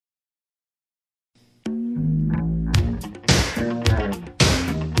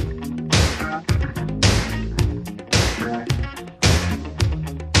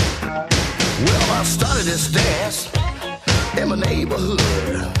started this dance in my neighborhood.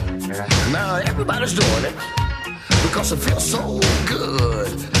 Now everybody's doing it because it feels so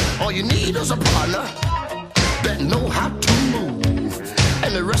good. All you need is a partner that know how to move,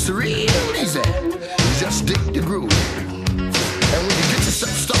 and the rest is real easy. You just dig the groove. And when you get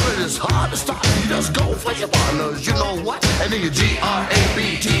yourself started, it's hard to stop. You just go for your partners, you know what? And then you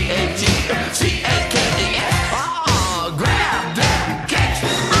GRABTAGMCAKES. Ah, grab them cakes.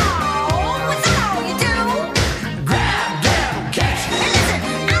 Oh, what's all you do? Grab them cakes. And listen,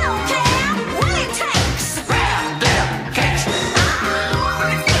 I don't care what it takes. Grab them cakes. Oh, I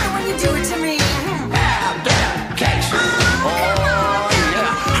feel it when you do it to me. Grab them cakes. Oh,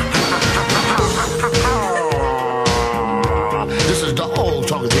 yeah. This is the old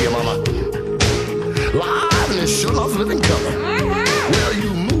talking to your mama. Live and it's sure enough living color. Well,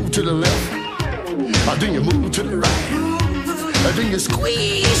 you move to the left, or then you move to the right, and then you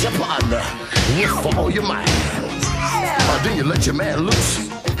squeeze your partner with all your might, or then you let your man loose,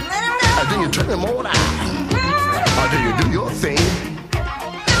 and then you turn him on out, or then you do your thing,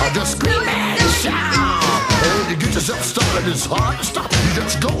 or just scream and shout. And when you get yourself started, it's hard to stop. You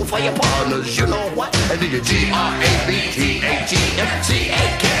just go for your partners, you know what? And then you GRABTAGMCAKES.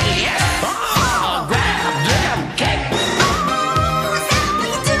 Ah, grab them cakes. What's that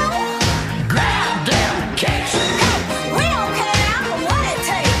you do? Grab them cakes. We don't care what it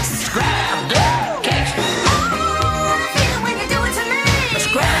takes. Grab them cakes. Oh, I feel it when you do it to me.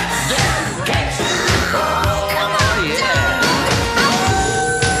 Grab them cakes. Oh, Come on, yeah.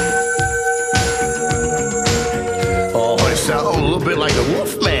 Oh, it sounds a little bit like the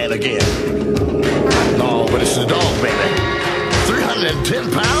Wolfman again. No, but it's the dog, baby.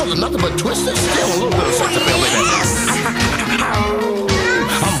 310 pounds and nothing but twisted steel. A little bit of sex appeal, baby.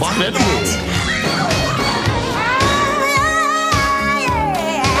 I'm barking at the moon.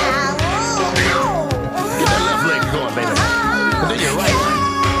 Get that left leg going, baby. And then your right.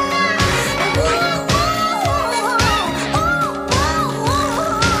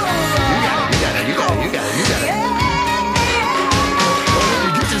 You got it. When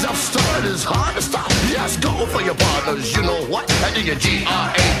you get yourself started, it's hard to stop. Just go for your partners, you know what? And then you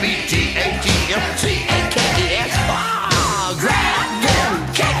GRABTAGMCAKES. Ah, grab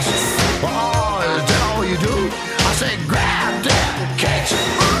them cakes. Oh, is that all you do? I say grab them cakes.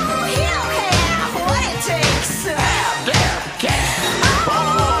 Oh, he don't care what it takes. Grab them cakes.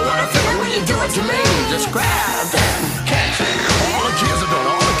 Oh, what a feeling when you do it to me. Just grab them